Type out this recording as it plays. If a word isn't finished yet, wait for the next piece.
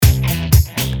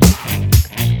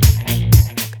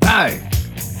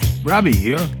Robbie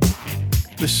here.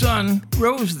 The sun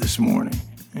rose this morning,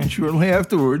 and shortly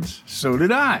afterwards, so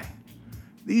did I.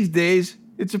 These days,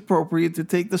 it's appropriate to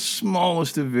take the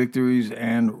smallest of victories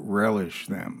and relish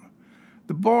them.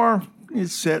 The bar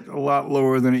is set a lot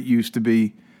lower than it used to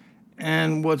be,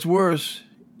 and what's worse,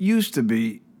 used to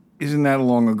be isn't that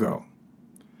long ago.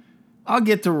 I'll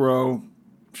get to Roe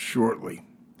shortly.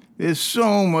 There's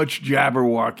so much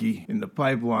Jabberwocky in the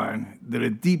pipeline that a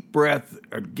deep breath,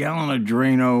 a gallon of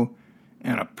Drano,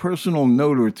 and a personal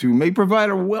note or two may provide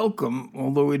a welcome,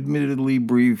 although admittedly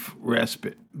brief,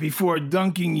 respite before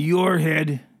dunking your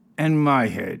head and my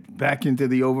head back into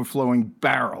the overflowing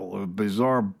barrel of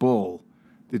bizarre bull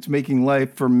that's making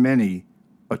life for many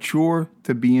a chore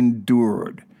to be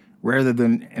endured rather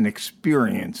than an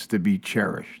experience to be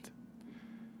cherished.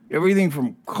 Everything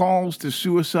from calls to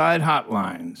suicide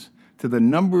hotlines to the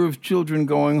number of children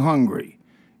going hungry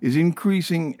is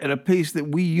increasing at a pace that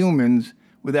we humans,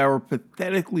 with our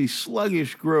pathetically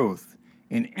sluggish growth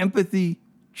in empathy,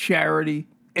 charity,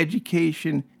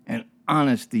 education, and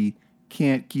honesty,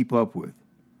 can't keep up with.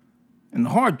 And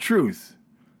the hard truth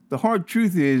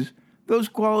is those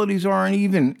qualities aren't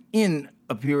even in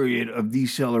a period of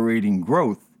decelerating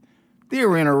growth.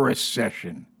 They're in a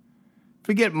recession.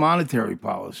 Forget monetary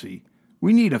policy.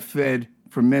 We need a Fed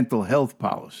for mental health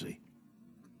policy.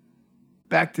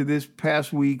 Back to this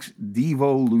past week's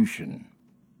devolution.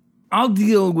 I'll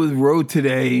deal with Roe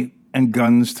today and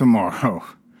guns tomorrow.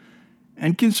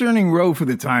 And concerning Roe for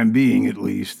the time being, at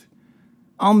least,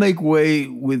 I'll make way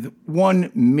with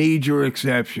one major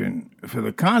exception for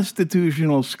the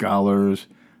constitutional scholars,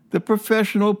 the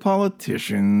professional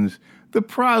politicians, the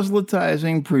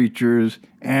proselytizing preachers,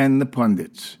 and the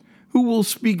pundits, who will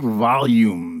speak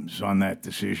volumes on that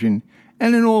decision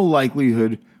and in all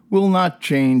likelihood will not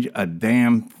change a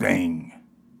damn thing.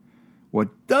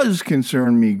 What does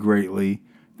concern me greatly,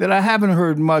 that I haven't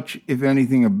heard much, if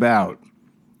anything, about,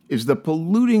 is the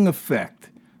polluting effect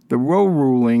the Roe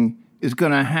ruling is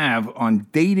going to have on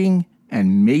dating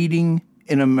and mating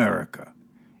in America.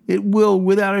 It will,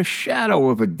 without a shadow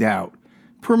of a doubt,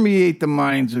 permeate the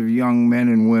minds of young men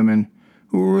and women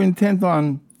who are intent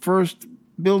on first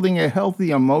building a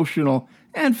healthy emotional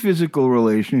and physical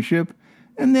relationship,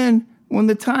 and then, when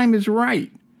the time is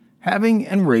right, having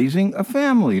and raising a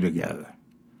family together.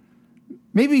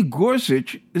 Maybe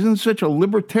Gorsuch isn't such a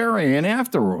libertarian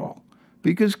after all,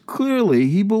 because clearly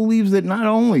he believes that not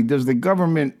only does the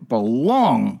government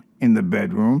belong in the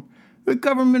bedroom, the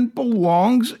government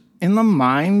belongs in the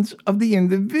minds of the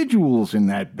individuals in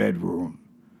that bedroom.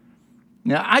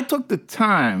 Now, I took the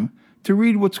time to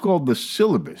read what's called the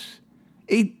syllabus,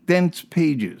 8 dense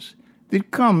pages,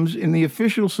 that comes in the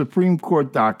official Supreme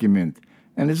Court document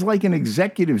and is like an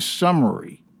executive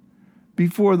summary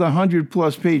before the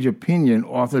 100-plus page opinion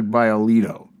authored by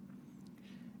Alito.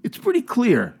 It's pretty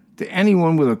clear to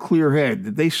anyone with a clear head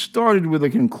that they started with a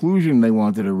conclusion they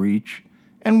wanted to reach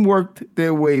and worked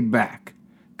their way back,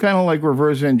 kind of like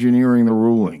reverse engineering the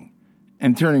ruling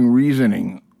and turning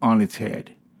reasoning on its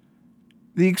head.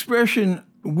 The expression,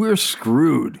 "we're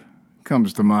screwed,"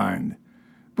 comes to mind,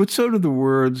 but so do the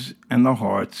words and the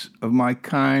hearts of my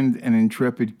kind and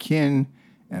intrepid kin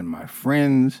and my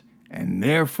friends and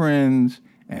their friends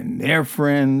and their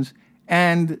friends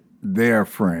and their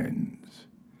friends.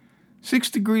 6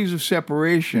 degrees of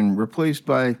separation replaced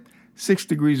by 6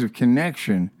 degrees of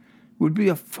connection would be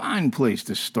a fine place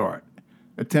to start,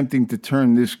 attempting to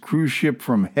turn this cruise ship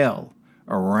from hell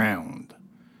around,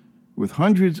 with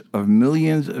hundreds of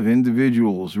millions of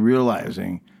individuals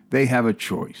realizing they have a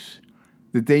choice,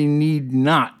 that they need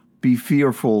not be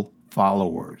fearful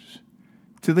followers.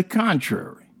 To the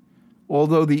contrary,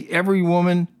 although the every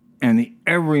woman and the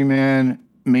every man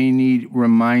may need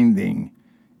reminding,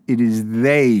 it is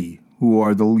they who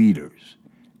are the leaders,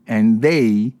 and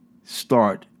they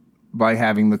start by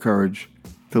having the courage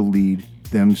to lead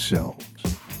themselves.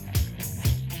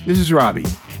 This is Robbie.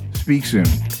 Speak soon.